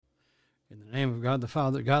In the name of God the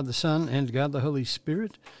Father, God the Son, and God the Holy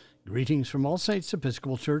Spirit, greetings from All Saints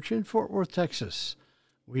Episcopal Church in Fort Worth, Texas.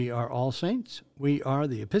 We are All Saints. We are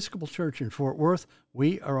the Episcopal Church in Fort Worth.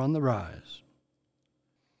 We are on the rise.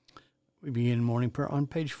 We begin morning prayer on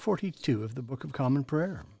page 42 of the Book of Common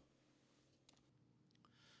Prayer.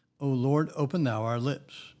 O Lord, open thou our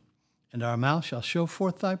lips, and our mouth shall show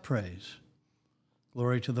forth thy praise.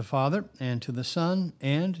 Glory to the Father, and to the Son,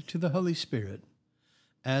 and to the Holy Spirit,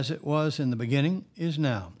 as it was in the beginning, is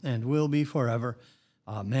now, and will be forever.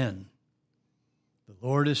 Amen. The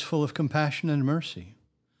Lord is full of compassion and mercy.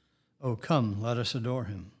 O come, let us adore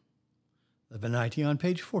him. The Venite on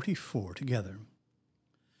page 44 together.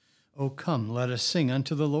 O come, let us sing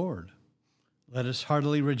unto the Lord. Let us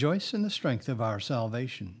heartily rejoice in the strength of our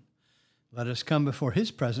salvation. Let us come before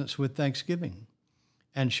his presence with thanksgiving,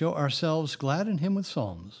 and show ourselves glad in him with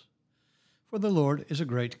psalms. For the Lord is a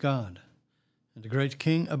great God, and a great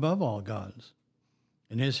King above all gods.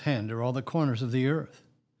 In his hand are all the corners of the earth,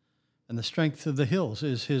 and the strength of the hills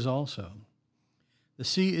is his also. The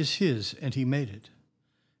sea is his, and he made it,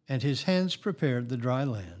 and his hands prepared the dry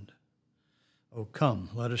land. O come,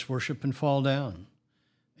 let us worship and fall down,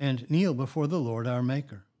 and kneel before the Lord our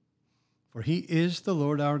Maker. For he is the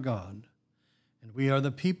Lord our God, and we are the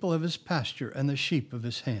people of his pasture and the sheep of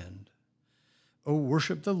his hand. O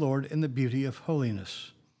worship the Lord in the beauty of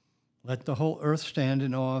holiness. Let the whole earth stand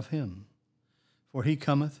in awe of him. For he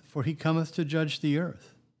cometh to judge the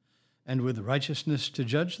earth, and with righteousness to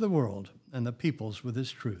judge the world, and the peoples with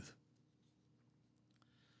his truth.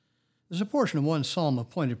 There's a portion of one psalm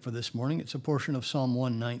appointed for this morning. It's a portion of Psalm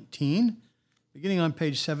 119, beginning on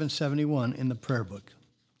page 771 in the prayer book,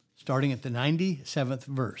 starting at the 97th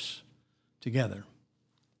verse, together.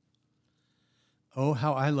 Oh,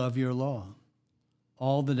 how I love your law.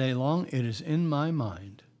 All the day long it is in my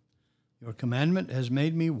mind. Your commandment has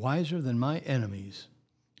made me wiser than my enemies,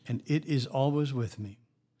 and it is always with me.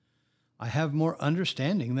 I have more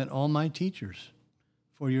understanding than all my teachers,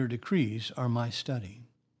 for your decrees are my study.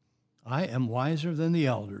 I am wiser than the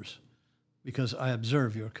elders, because I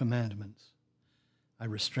observe your commandments. I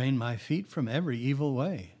restrain my feet from every evil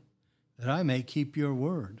way, that I may keep your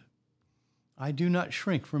word. I do not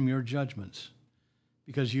shrink from your judgments,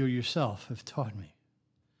 because you yourself have taught me.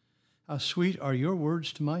 How sweet are your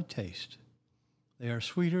words to my taste. They are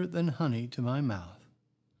sweeter than honey to my mouth.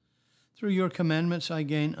 Through your commandments I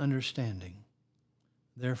gain understanding.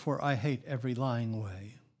 Therefore I hate every lying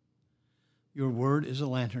way. Your word is a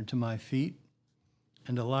lantern to my feet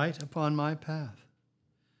and a light upon my path.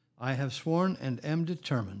 I have sworn and am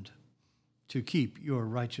determined to keep your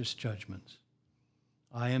righteous judgments.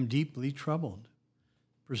 I am deeply troubled.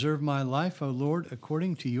 Preserve my life, O Lord,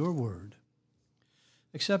 according to your word.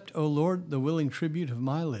 Accept, O Lord, the willing tribute of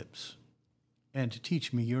my lips, and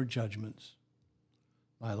teach me your judgments.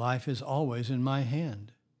 My life is always in my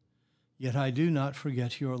hand, yet I do not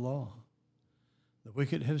forget your law. The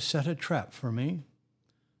wicked have set a trap for me,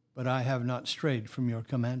 but I have not strayed from your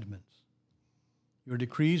commandments. Your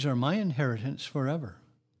decrees are my inheritance forever.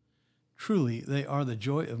 Truly, they are the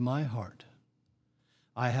joy of my heart.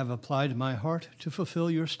 I have applied my heart to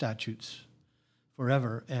fulfill your statutes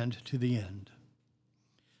forever and to the end.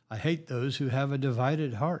 I hate those who have a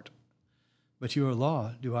divided heart, but your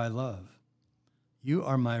law do I love. You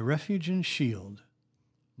are my refuge and shield.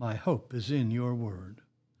 My hope is in your word.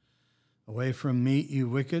 Away from me, you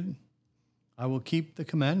wicked. I will keep the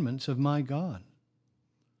commandments of my God.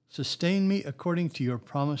 Sustain me according to your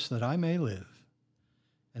promise that I may live,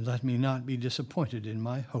 and let me not be disappointed in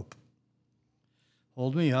my hope.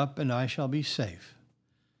 Hold me up, and I shall be safe,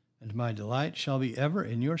 and my delight shall be ever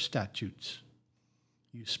in your statutes.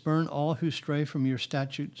 You spurn all who stray from your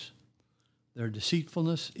statutes. Their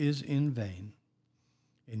deceitfulness is in vain.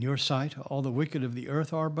 In your sight, all the wicked of the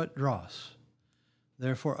earth are but dross.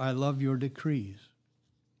 Therefore I love your decrees.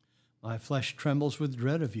 My flesh trembles with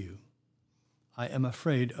dread of you. I am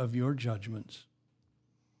afraid of your judgments.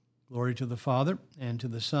 Glory to the Father, and to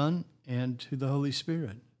the Son, and to the Holy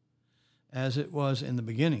Spirit, as it was in the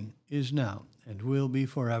beginning, is now, and will be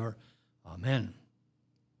forever. Amen.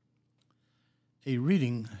 A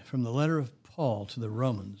reading from the letter of Paul to the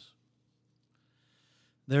Romans.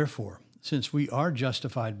 Therefore, since we are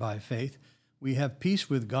justified by faith, we have peace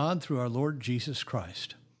with God through our Lord Jesus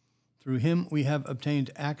Christ. Through him we have obtained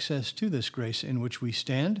access to this grace in which we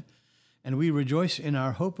stand, and we rejoice in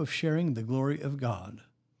our hope of sharing the glory of God.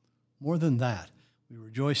 More than that, we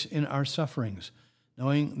rejoice in our sufferings,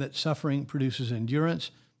 knowing that suffering produces endurance,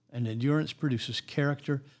 and endurance produces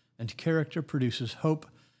character, and character produces hope,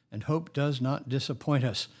 and hope does not disappoint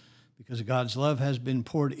us, because God's love has been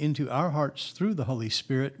poured into our hearts through the Holy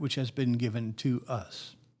Spirit, which has been given to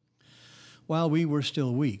us. While we were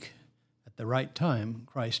still weak, at the right time,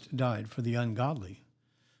 Christ died for the ungodly.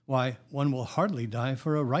 Why, one will hardly die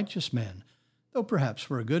for a righteous man, though perhaps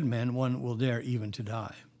for a good man one will dare even to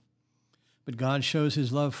die. But God shows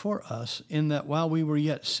his love for us in that while we were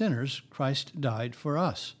yet sinners, Christ died for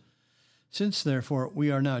us. Since, therefore, we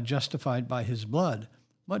are now justified by his blood,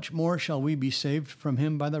 much more shall we be saved from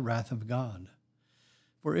him by the wrath of God.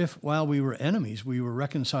 For if, while we were enemies, we were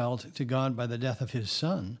reconciled to God by the death of his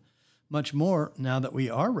Son, much more, now that we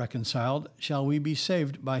are reconciled, shall we be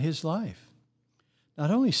saved by his life.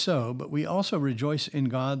 Not only so, but we also rejoice in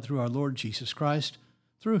God through our Lord Jesus Christ,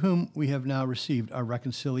 through whom we have now received our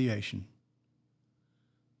reconciliation.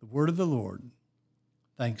 The word of the Lord.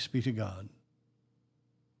 Thanks be to God.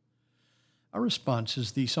 Our response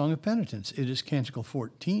is the Song of Penitence. It is Canticle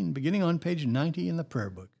 14, beginning on page 90 in the prayer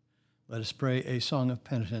book. Let us pray a song of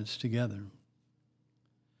penitence together.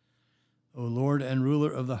 O Lord and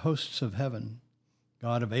ruler of the hosts of heaven,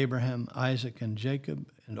 God of Abraham, Isaac, and Jacob,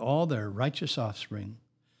 and all their righteous offspring,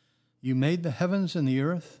 you made the heavens and the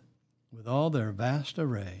earth with all their vast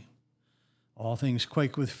array. All things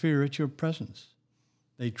quake with fear at your presence.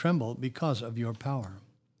 They tremble because of your power.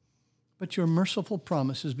 But your merciful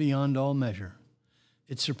promise is beyond all measure.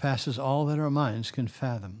 It surpasses all that our minds can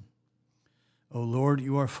fathom. O Lord,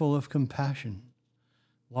 you are full of compassion,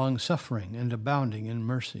 long-suffering and abounding in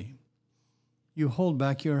mercy. You hold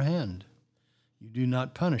back your hand. You do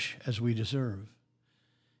not punish as we deserve.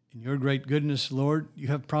 In your great goodness, Lord, you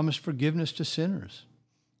have promised forgiveness to sinners,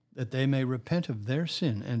 that they may repent of their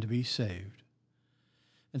sin and be saved.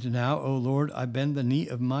 And now, O Lord, I bend the knee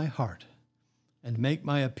of my heart and make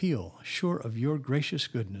my appeal, sure of your gracious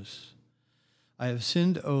goodness. I have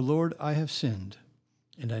sinned, O Lord, I have sinned,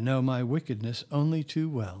 and I know my wickedness only too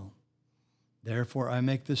well. Therefore I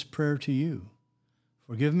make this prayer to you.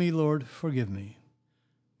 Forgive me, Lord, forgive me.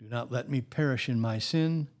 Do not let me perish in my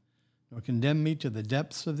sin, nor condemn me to the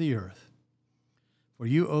depths of the earth. For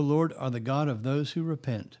you, O Lord, are the God of those who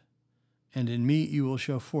repent, and in me you will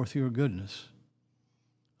show forth your goodness.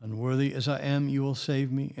 Unworthy as I am, you will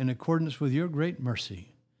save me in accordance with your great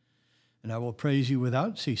mercy, and I will praise you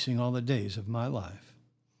without ceasing all the days of my life.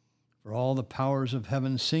 For all the powers of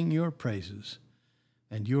heaven sing your praises,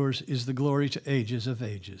 and yours is the glory to ages of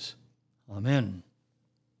ages. Amen.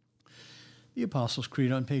 The Apostles'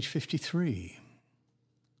 Creed on page 53.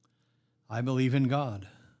 I believe in God,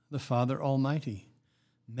 the Father Almighty,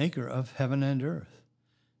 maker of heaven and earth,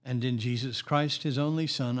 and in Jesus Christ, his only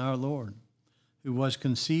Son, our Lord, who was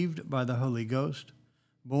conceived by the Holy Ghost,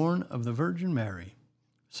 born of the Virgin Mary,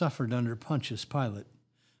 suffered under Pontius Pilate,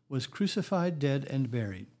 was crucified, dead, and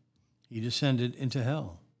buried. He descended into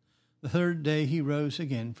hell. The third day he rose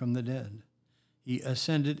again from the dead. He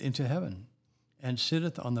ascended into heaven, and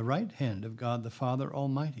sitteth on the right hand of God the Father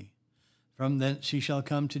Almighty. From thence he shall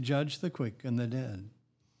come to judge the quick and the dead.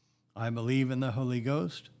 I believe in the Holy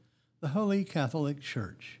Ghost, the Holy Catholic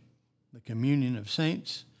Church, the communion of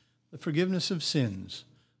saints, the forgiveness of sins,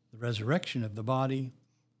 the resurrection of the body,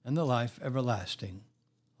 and the life everlasting.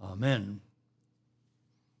 Amen.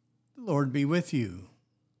 The Lord be with you.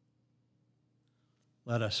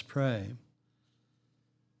 Let us pray.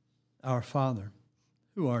 Our Father,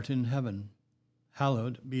 who art in heaven,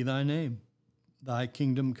 hallowed be thy name. Thy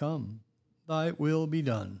kingdom come, thy will be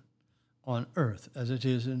done, on earth as it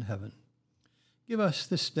is in heaven. Give us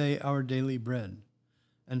this day our daily bread,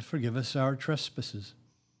 and forgive us our trespasses,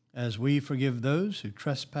 as we forgive those who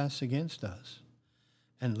trespass against us.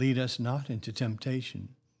 And lead us not into temptation,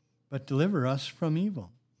 but deliver us from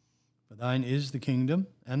evil. For thine is the kingdom,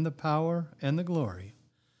 and the power, and the glory,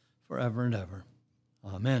 forever and ever.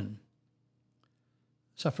 Amen.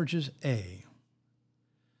 Suffrages A.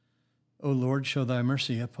 O Lord, show thy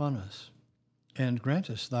mercy upon us, and grant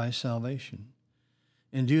us thy salvation.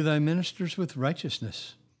 Endue thy ministers with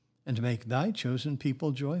righteousness, and make thy chosen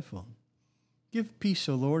people joyful. Give peace,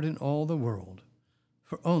 O Lord, in all the world,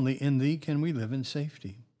 for only in thee can we live in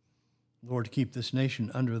safety. Lord, keep this nation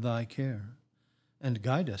under thy care, and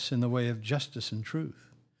guide us in the way of justice and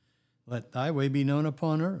truth. Let thy way be known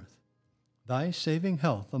upon earth, thy saving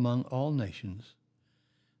health among all nations.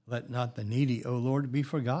 Let not the needy, O Lord, be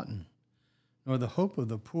forgotten, nor the hope of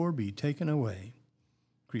the poor be taken away.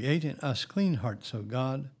 Create in us clean hearts, O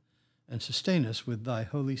God, and sustain us with thy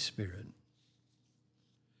Holy Spirit.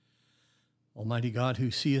 Almighty God,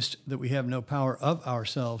 who seest that we have no power of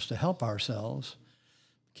ourselves to help ourselves,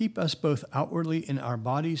 keep us both outwardly in our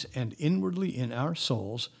bodies and inwardly in our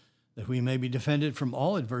souls, that we may be defended from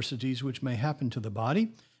all adversities which may happen to the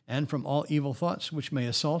body, and from all evil thoughts which may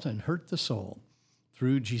assault and hurt the soul,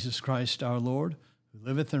 through Jesus Christ our Lord, who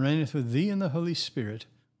liveth and reigneth with thee in the Holy Spirit,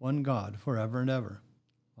 one God, forever and ever.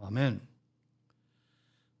 Amen.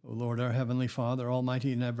 O Lord, our heavenly Father,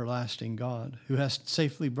 almighty and everlasting God, who hast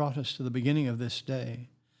safely brought us to the beginning of this day,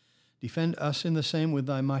 defend us in the same with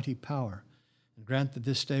thy mighty power, and grant that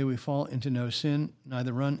this day we fall into no sin,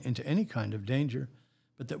 neither run into any kind of danger,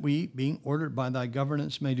 but that we, being ordered by thy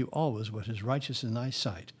governance, may do always what is righteous in thy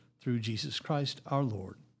sight, through Jesus Christ our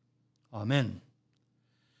Lord. Amen.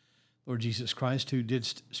 Lord Jesus Christ, who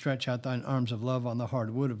didst stretch out thine arms of love on the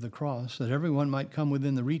hard wood of the cross, that every one might come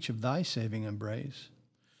within the reach of thy saving embrace,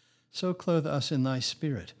 so clothe us in thy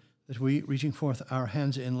Spirit, that we, reaching forth our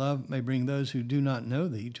hands in love, may bring those who do not know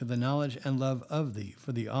thee to the knowledge and love of thee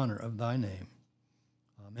for the honor of thy name.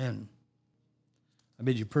 Amen. I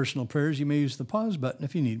bid you personal prayers. You may use the pause button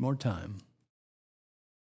if you need more time.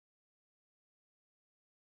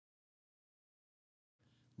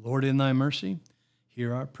 Lord, in thy mercy,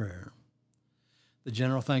 hear our prayer. The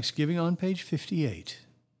General Thanksgiving on page 58.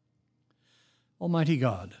 Almighty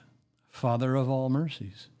God, Father of all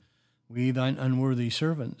mercies, we, thine unworthy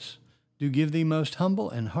servants, do give thee most humble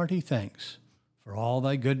and hearty thanks for all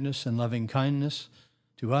thy goodness and loving kindness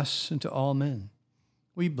to us and to all men.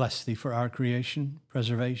 We bless thee for our creation,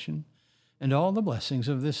 preservation, and all the blessings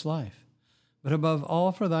of this life, but above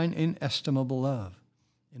all for thine inestimable love,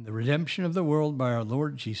 in the redemption of the world by our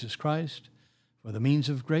Lord Jesus Christ, for the means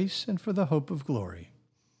of grace and for the hope of glory.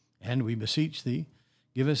 And we beseech thee,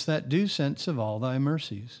 give us that due sense of all thy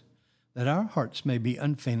mercies, that our hearts may be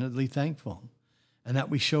unfeignedly thankful, and that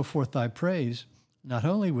we show forth thy praise, not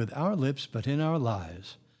only with our lips, but in our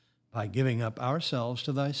lives, by giving up ourselves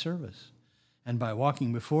to thy service, and by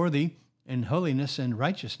walking before thee in holiness and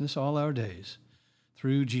righteousness all our days,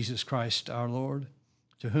 through Jesus Christ our Lord,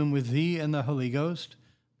 to whom with thee and the Holy Ghost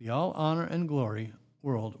be all honor and glory,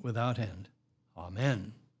 world without end.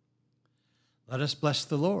 Amen. Let us bless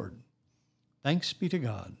the Lord. Thanks be to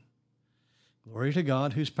God. Glory to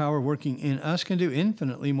God, whose power working in us can do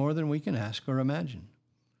infinitely more than we can ask or imagine.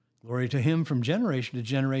 Glory to him from generation to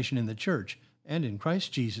generation in the church and in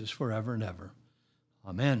Christ Jesus forever and ever.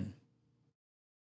 Amen.